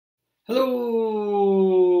Hello,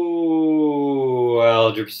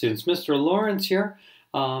 algebra students. Mr. Lawrence here.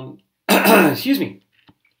 Excuse me.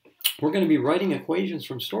 We're going to be writing equations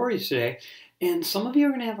from stories today, and some of you are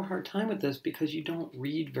going to have a hard time with this because you don't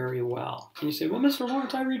read very well. And you say, well, Mr.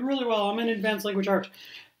 Lawrence, I read really well. I'm in advanced language arts.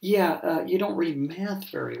 Yeah, you don't read math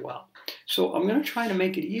very well. So I'm going to try to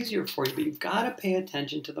make it easier for you, but you've got to pay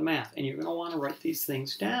attention to the math, and you're going to want to write these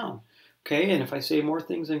things down. Okay, and if I say more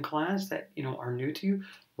things in class that are new to you,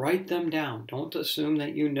 write them down. Don't assume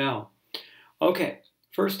that you know. Okay,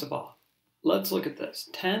 first of all, let's look at this.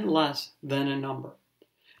 10 less than a number.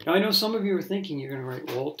 Now, I know some of you are thinking you're going to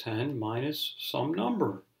write, well, 10 minus some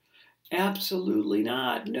number. Absolutely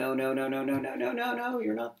not. No.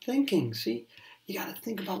 You're not thinking. See, you got to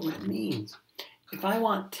think about what it means. If I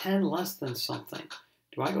want 10 less than something,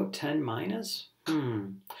 do I go 10 minus?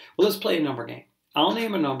 Well, let's play a number game. I'll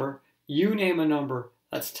name a number. You name a number.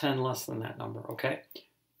 That's 10 less than that number, okay?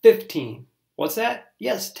 15. What's that?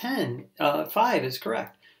 Yes, 10. 5 is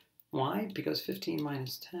correct. Why? Because 15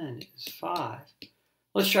 minus 10 is 5.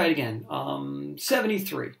 Let's try it again.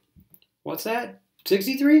 73. What's that?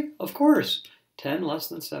 63? Of course. 10 less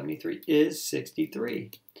than 73 is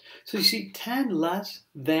 63. So you see, 10 less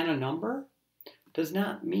than a number does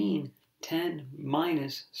not mean 10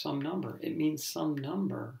 minus some number. It means some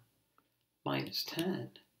number minus 10.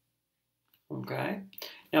 Okay?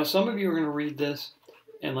 Now, some of you are going to read this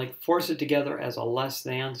and force it together as a less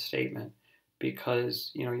than statement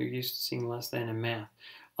because you're used to seeing less than in math.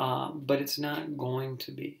 But it's not going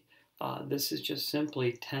to be. This is just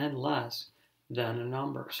simply 10 less than a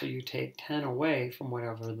number. So you take 10 away from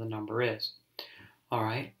whatever the number is. All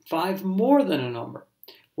right, 5 more than a number.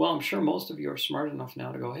 Well, I'm sure most of you are smart enough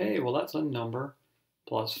now to go, hey, well, that's a number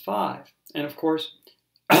plus 5. And of course,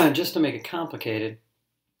 just to make it complicated,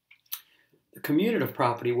 the commutative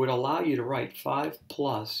property would allow you to write 5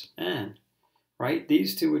 plus n, right?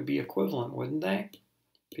 These two would be equivalent, wouldn't they?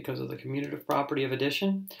 Because of the commutative property of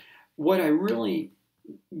addition. What I really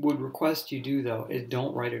would request you do, though, is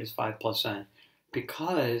don't write it as 5 plus n.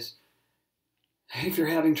 Because if you're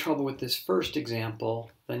having trouble with this first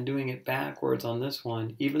example, then doing it backwards on this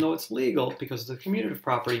one, even though it's legal because of the commutative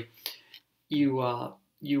property, you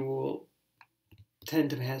will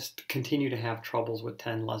tend to continue to have troubles with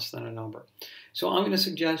 10 less than a number. So I'm going to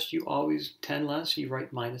suggest you always 10 less, you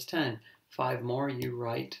write minus 10. 5 more, you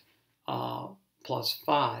write plus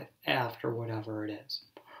 5 after whatever it is.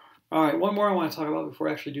 All right, one more I want to talk about before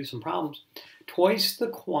I actually do some problems. Twice the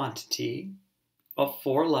quantity of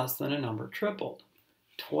 4 less than a number tripled.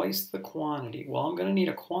 Twice the quantity. Well, I'm going to need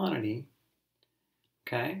a quantity.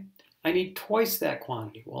 Okay? I need twice that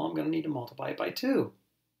quantity. Well, I'm going to need to multiply it by 2.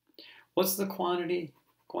 What's the quantity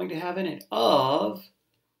going to have in it?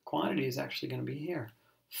 Quantity is actually going to be here.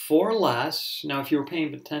 4 less. Now, if you were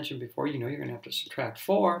paying attention before, you're going to have to subtract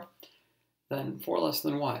 4. Then 4 less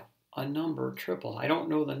than what? A number triple. I don't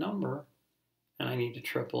know the number, and I need to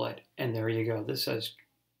triple it. And there you go. This says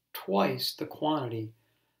twice the quantity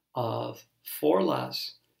of 4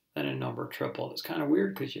 less than a number tripled. It's kind of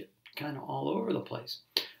weird because you're kind of all over the place.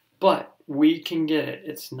 But we can get it.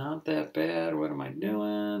 It's not that bad. What am I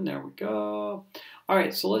doing? There we go. All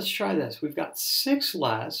right, so let's try this. We've got 6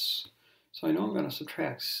 less. So I know I'm going to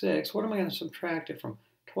subtract 6. What am I going to subtract it from?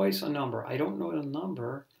 Twice a number. I don't know the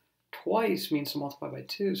number. Twice means to multiply by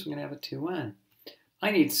 2, so I'm going to have a 2n.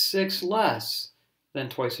 I need 6 less than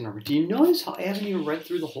twice a number. Do you notice how I haven't even read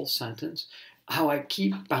through the whole sentence? How I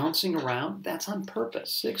keep bouncing around? That's on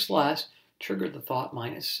purpose. 6 less triggered the thought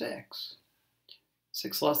minus 6.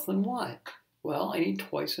 6 less than what? Well, I need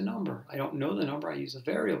twice a number. I don't know the number. I use a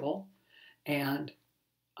variable, and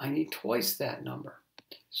I need twice that number.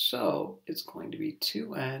 So it's going to be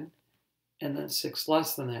 2n, and then 6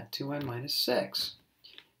 less than that, 2n minus 6,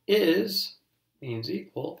 means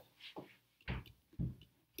equal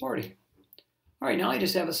 40. All right, now I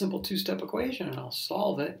just have a simple two-step equation, and I'll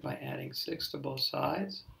solve it by adding 6 to both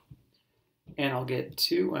sides. And I'll get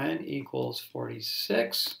 2n equals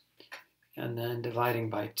 46. And then dividing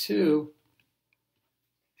by 2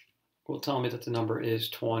 will tell me that the number is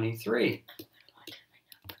 23.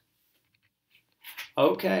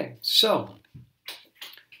 Okay, so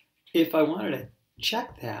if I wanted to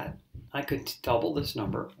check that, I could double this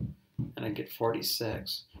number, and I'd get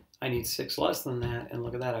 46. I need 6 less than that, and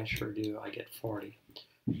look at that, I sure do. I get 40.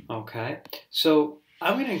 Okay, so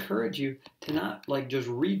I'm going to encourage you to not just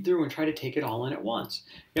read through and try to take it all in at once.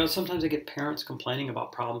 Sometimes I get parents complaining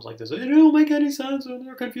about problems like this. They don't make any sense and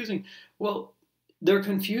they're confusing. Well, they're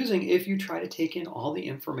confusing if you try to take in all the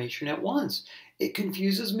information at once. It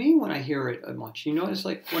confuses me when I hear it much. You notice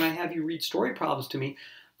when I have you read story problems to me,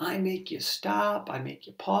 I make you stop, I make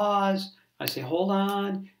you pause, I say, hold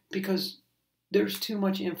on, because there's too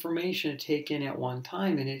much information to take in at one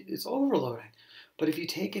time and it's overloading. But if you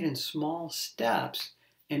take it in small steps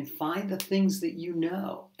and find the things that you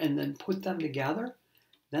know and then put them together,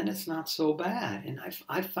 then it's not so bad. And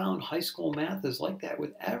I've found high school math is like that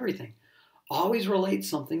with everything. Always relate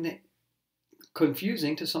something that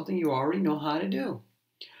confusing to something you already know how to do.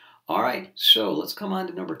 All right, so let's come on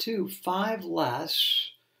to number 2. 5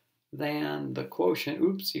 less than the quotient.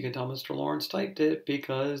 Oops, you can tell Mr. Lawrence typed it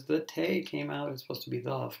because the T came out. It's supposed to be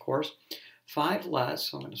the, of course. 5 less,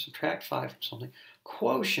 so I'm going to subtract 5 from something.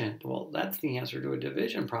 Quotient, well, that's the answer to a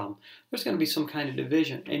division problem. There's going to be some kind of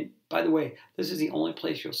division. And by the way, this is the only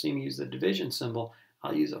place you'll see me use the division symbol.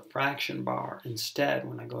 I'll use a fraction bar instead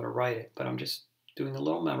when I go to write it. But I'm just doing a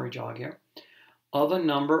little memory jog here. Of a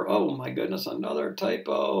number, oh my goodness, another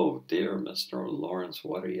typo. Dear Mr. Lawrence,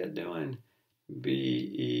 what are you doing?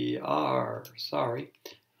 B-E-R, sorry.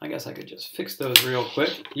 I guess I could just fix those real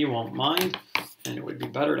quick. You won't mind. And it would be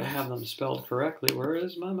better to have them spelled correctly. Where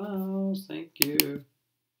is my mouse? Thank you.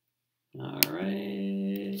 All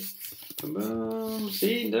right. Boom.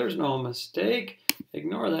 See, there's no mistake.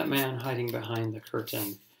 Ignore that man hiding behind the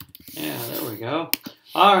curtain. Yeah, there we go.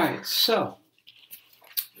 All right, so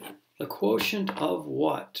the quotient of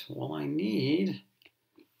what? Well, I need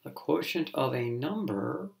the quotient of a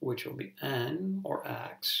number, which will be n or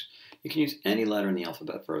x. You can use any letter in the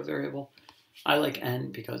alphabet for a variable. I like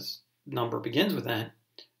n because number begins with n,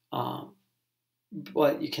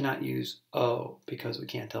 but you cannot use O because we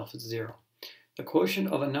can't tell if it's 0. The quotient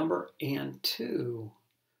of a number and 2.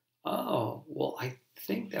 Oh, well, I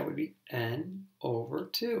think that would be n over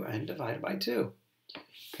 2, n divided by 2.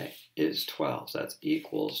 Okay, is 12, so that's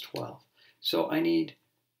equals 12. So I need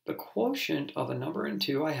the quotient of a number and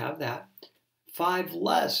 2, I have that. 5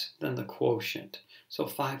 less than the quotient. So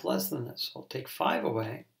 5 less than this, so I'll take 5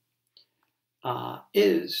 away,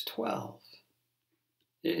 is 12.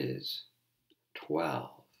 Is 12.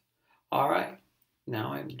 All right,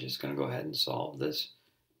 now I'm just going to go ahead and solve this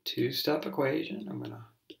two-step equation. I'm going to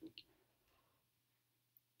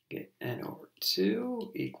get n over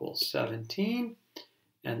 2 equals 17.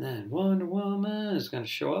 And then Wonder Woman is going to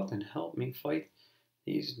show up and help me fight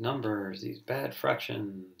these numbers, these bad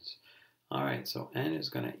fractions. All right, so n is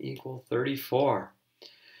going to equal 34.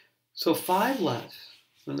 So 5 less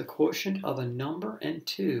than the quotient of a number and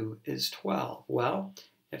 2 is 12. Well,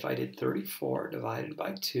 if I did 34 divided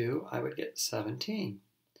by 2, I would get 17.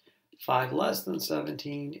 5 less than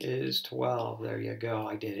 17 is 12. There you go.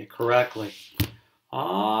 I did it correctly.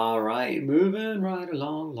 All right, moving right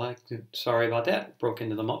along like, sorry about that, broke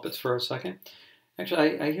into the Muppets for a second.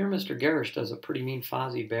 Actually, I hear Mr. Garish does a pretty mean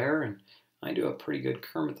Fozzie Bear, and I do a pretty good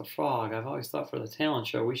Kermit the Frog. I've always thought for the talent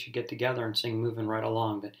show we should get together and sing Moving Right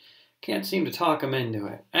Along, but can't seem to talk him into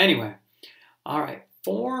it. Anyway, all right,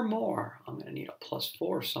 4 more. I'm going to need a plus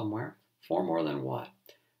 4 somewhere. 4 more than what?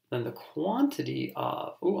 Then the quantity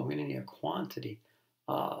of, I'm going to need a quantity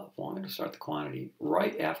of, well, I'm going to start the quantity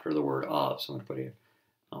right after the word of, so I'm going to put here.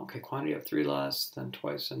 Okay, quantity of 3 less than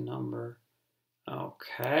twice a number.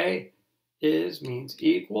 Okay, is means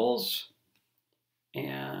equals.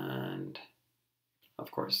 And, of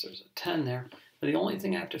course, there's a 10 there. But the only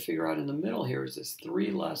thing I have to figure out in the middle here is this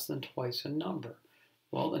 3 less than twice a number.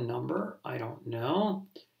 Well, the number, I don't know.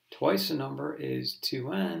 Twice a number is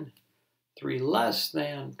 2n. 3 less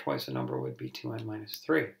than twice a number would be 2n minus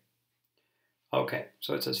 3. Okay,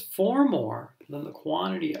 so it says 4 more than the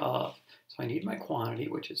quantity of, so I need my quantity,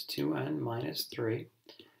 which is 2n minus 3.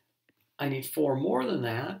 I need 4 more than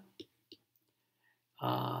that,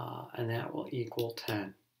 and that will equal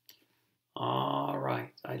 10. All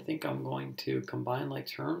right, I think I'm going to combine like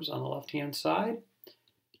terms on the left-hand side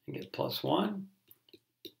and get plus 1,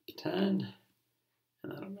 10, and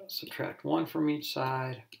then I'm going to subtract 1 from each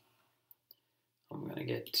side. I'm going to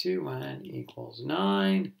get 2n equals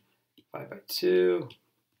 9. 5 by 2,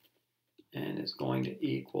 and it's going to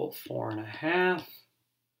equal 4.5,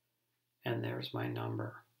 and there's my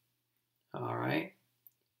number. All right,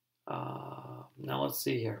 now let's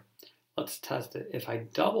see here. Let's test it. If I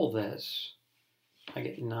double this, I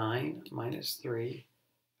get 9 minus 3,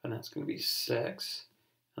 and that's going to be 6,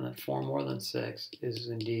 and then 4 more than 6 is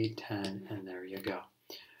indeed 10, and there you go.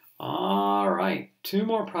 All right, 2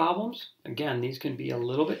 more problems. Again, these can be a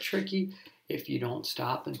little bit tricky if you don't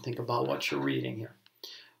stop and think about what you're reading here.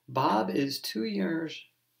 Bob is 2 years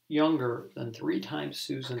younger than 3 times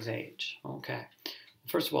Susan's age. Okay.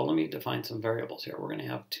 First of all, let me define some variables here. We're going to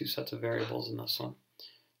have 2 sets of variables in this one.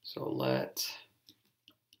 So let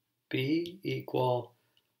B equal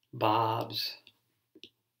Bob's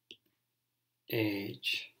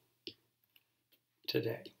age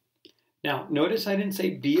today. Now, notice I didn't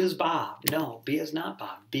say B is Bob. No, B is not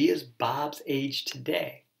Bob. B is Bob's age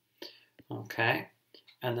today. Okay?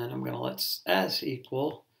 And then I'm going to let S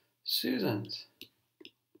equal Susan's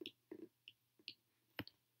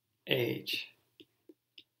age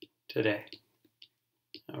today.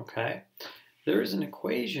 Okay? There is an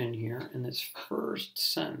equation here in this first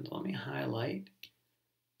sentence. Let me highlight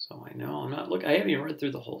so I know I'm not looking. I haven't even read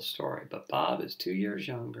through the whole story, but Bob is 2 years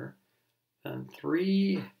younger than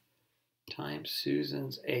 3 times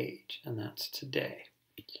Susan's age, and that's today.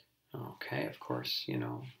 Okay, of course,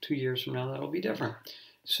 2 years from now that'll be different.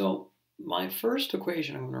 So my first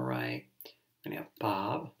equation I'm going to write, I'm going to have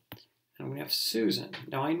Bob, and I'm going to have Susan.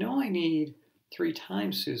 Now I know I need 3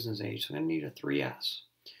 times Susan's age, so I'm going to need a 3s.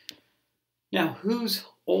 Now who's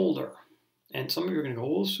older? And some of you are going to go,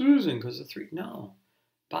 well, Susan, because of 3. No,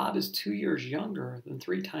 Bob is 2 years younger than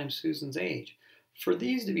 3 times Susan's age. For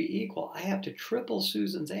these to be equal, I have to triple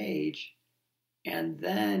Susan's age and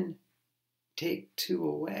then take 2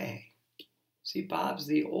 away. See, Bob's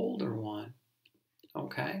the older one,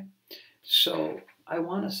 okay? So I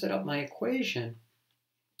want to set up my equation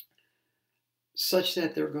such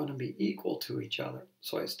that they're going to be equal to each other.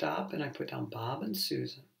 So I stop and I put down Bob and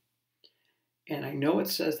Susan. And I know it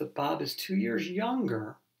says that Bob is 2 years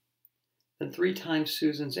younger than 3 times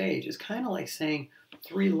Susan's age. It's kind of like saying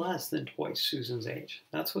 3 less than twice Susan's age.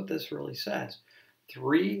 That's what this really says.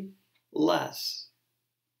 2 less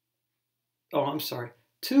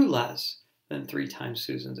than 3 times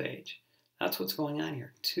Susan's age. That's what's going on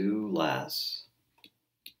here. 2 less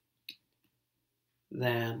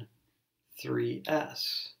than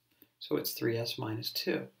 3s. So it's 3s minus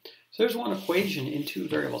 2. So there's one equation in 2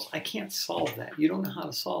 variables. I can't solve that. You don't know how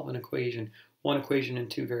to solve an equation, one equation in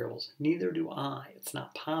 2 variables. Neither do I. It's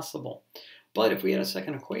not possible. But if we had a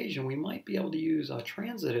second equation, we might be able to use a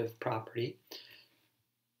transitive property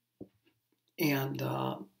and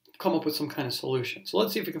come up with some kind of solution. So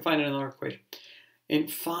let's see if we can find another equation. In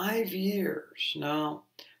 5 years, now,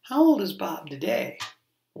 how old is Bob today?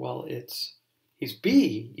 Well, he's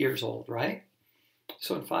B years old, right?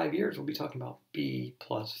 So in 5 years, we'll be talking about B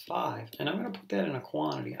plus 5. And I'm going to put that in a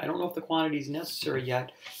quantity. I don't know if the quantity is necessary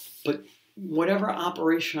yet, but whatever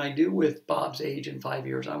operation I do with Bob's age in 5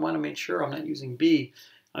 years, I want to make sure I'm not using B.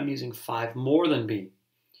 I'm using 5 more than B.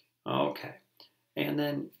 Okay. And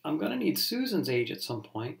then I'm going to need Susan's age at some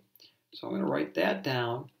point. So I'm going to write that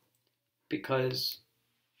down because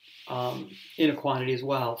in a quantity as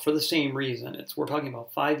well for the same reason. We're talking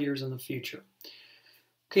about 5 years in the future.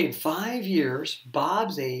 Okay, in 5 years,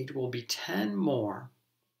 Bob's age will be 10 more.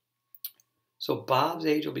 So Bob's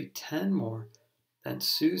age will be 10 more than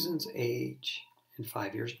Susan's age in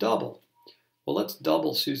 5 years, double. Well, let's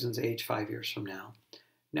double Susan's age 5 years from now.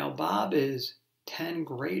 Now, Bob is 10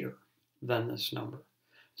 greater than this number.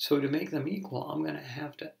 So to make them equal, I'm going to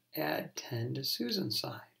have to add 10 to Susan's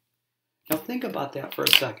side. Now, think about that for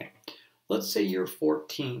a second. Let's say you're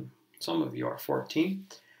 14. Some of you are 14.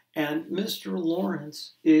 And Mr.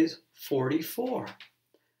 Lawrence is 44.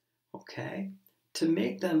 Okay? To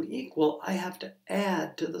make them equal, I have to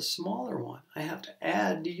add to the smaller one. I have to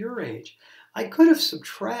add to your age. I could have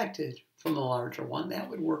subtracted from the larger one. That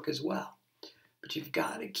would work as well. But you've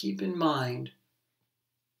got to keep in mind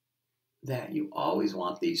that you always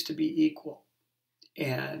want these to be equal.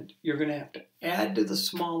 And you're going to have to add to the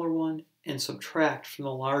smaller one and subtract from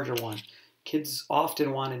the larger one. Kids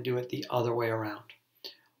often want to do it the other way around.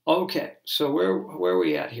 Okay, so where are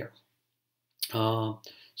we at here?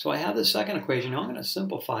 So I have the second equation. Now I'm going to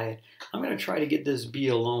simplify it. I'm going to try to get this B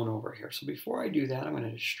alone over here. So before I do that, I'm going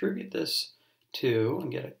to distribute this 2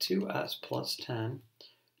 and get a 2s plus 10.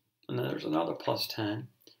 And then there's another plus 10.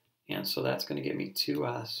 And so that's going to give me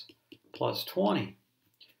 2s plus 20.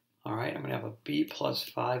 All right, I'm going to have a B plus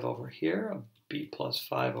 5 over here, a B plus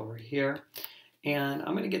 5 over here. And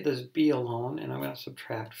I'm going to get this B alone, and I'm going to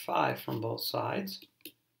subtract 5 from both sides.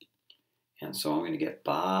 And so I'm going to get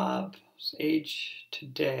Bob's age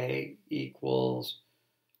today equals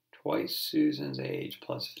twice Susan's age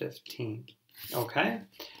plus 15. Okay?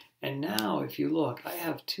 And now if you look, I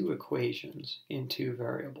have 2 equations in 2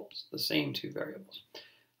 variables, the same 2 variables.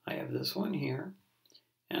 I have this one here,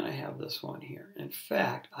 and I have this one here. In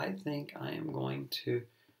fact, I think I am going to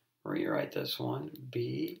rewrite this one,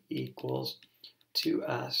 B equals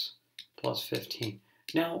 2s plus 15.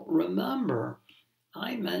 Now remember,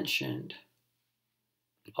 I mentioned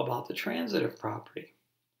about the transitive property.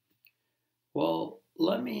 Well,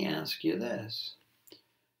 let me ask you this.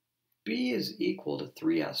 B is equal to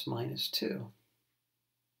 3s minus 2.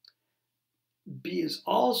 B is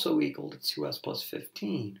also equal to 2s plus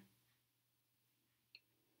 15.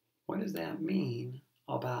 what does that mean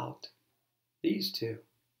about these two?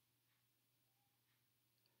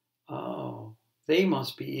 Oh, they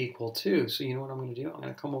must be equal too. So you know what I'm going to do? I'm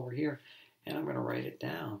going to come over here and I'm going to write it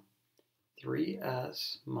down.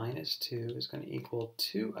 3s minus 2 is going to equal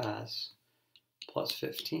 2s plus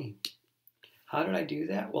 15. How did I do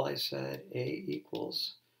that? Well, I said a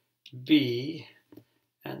equals b,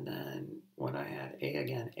 and then when I had a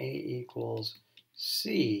again, a equals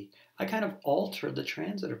c. I kind of altered the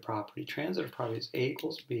transitive property. Transitive property is a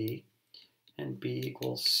equals b, and b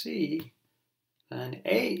equals c, then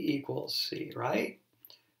a equals c, right?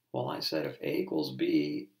 Well, I said if a equals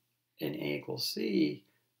b and a equals c,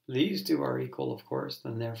 these two are equal, of course,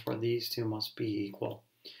 then therefore these two must be equal.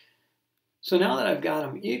 So now that I've got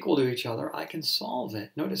them equal to each other, I can solve it.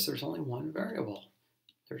 Notice there's only one variable.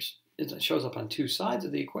 It shows up on two sides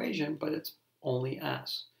of the equation, but it's only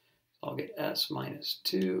s. So I'll get s minus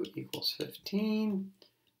 2 equals 15,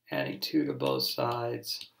 adding 2 to both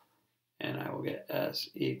sides, and I will get s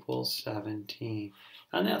equals 17.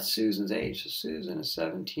 And that's Susan's age. So Susan is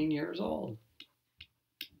 17 years old.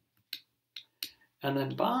 And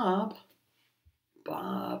then Bob,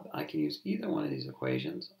 I can use either one of these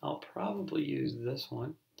equations. I'll probably use this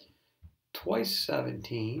one. Twice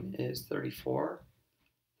 17 is 34.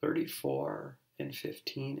 34 and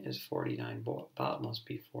 15 is 49. Bob must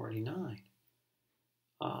be 49.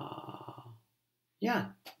 Yeah,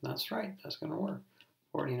 that's right. That's going to work.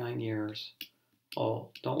 49 years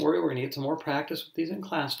old. Don't worry, we're going to get some more practice with these in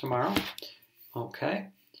class tomorrow. Okay,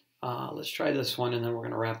 let's try this one and then we're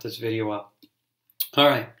going to wrap this video up. All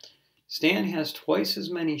right, Stan has twice as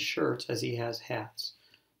many shirts as he has hats.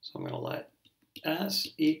 So I'm going to let S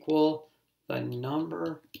equal the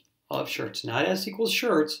number of shirts. Not S equals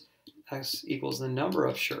shirts, S equals the number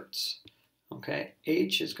of shirts. Okay,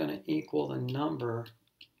 H is going to equal the number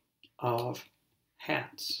of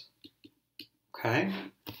hats. Okay,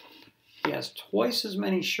 he has twice as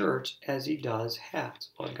many shirts as he does hats.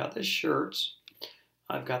 Well, I've got the shirts,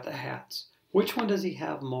 I've got the hats. Which one does he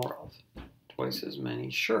have more of? Twice as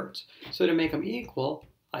many shirts. So to make them equal,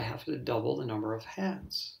 I have to double the number of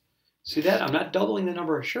hats. See that? I'm not doubling the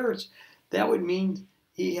number of shirts. That would mean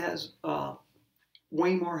he has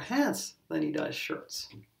way more hats than he does shirts.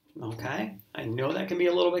 Okay? I know that can be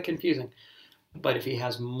a little bit confusing. But if he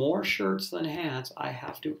has more shirts than hats, I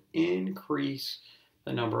have to increase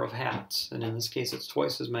the number of hats. And in this case, it's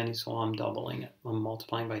twice as many, so I'm doubling it. I'm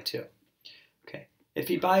multiplying by 2. Okay. If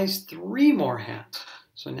he buys 3 more hats,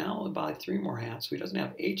 so now he'll buy 3 more hats. So he doesn't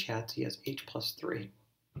have H hats, he has H plus 3.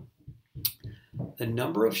 The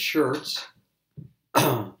number of shirts,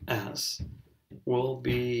 S, will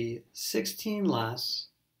be 16 less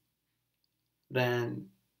than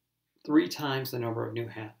 3 times the number of new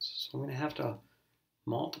hats. So I'm going to have to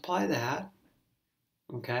multiply that.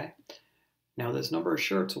 Okay. Now this number of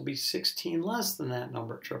shirts will be 16 less than that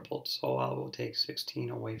number tripled. So I will take 16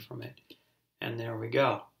 away from it. And there we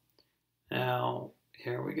go. Now,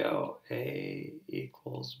 here we go. A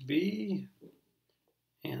equals B,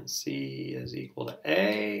 and C is equal to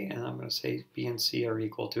A, and I'm going to say B and C are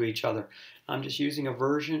equal to each other. I'm just using a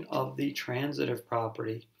version of the transitive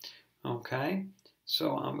property. Okay,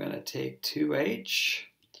 so I'm going to take 2H,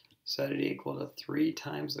 set it equal to 3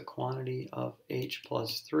 times the quantity of H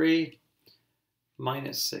plus 3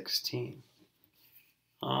 minus 16.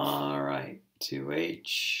 All right,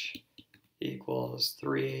 2H equals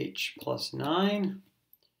 3H plus 9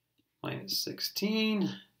 minus 16.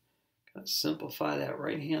 Got to simplify that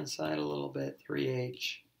right-hand side a little bit.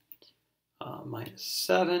 3H minus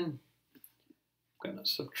 7. I'm going to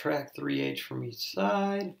subtract 3H from each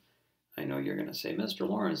side. I know you're going to say, Mr.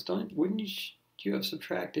 Lawrence, wouldn't you have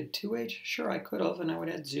subtracted 2H? Sure, I could have, and I would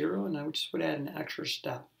add 0, and I just would add an extra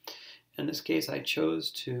step. In this case, I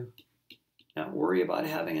chose to not worry about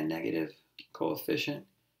having a negative coefficient,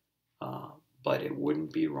 but it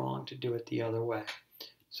wouldn't be wrong to do it the other way.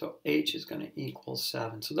 So H is going to equal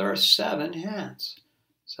 7. So there are 7 hats.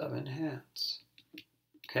 7 hats.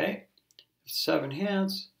 Okay? 7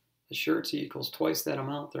 hats. The shirts equals twice that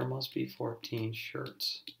amount. There must be 14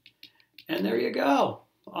 shirts. And there you go.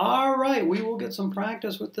 All right. We will get some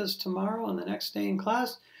practice with this tomorrow and the next day in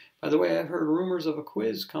class. By the way, I've heard rumors of a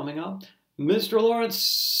quiz coming up. Mr. Lawrence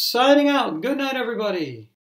signing out. Good night, everybody.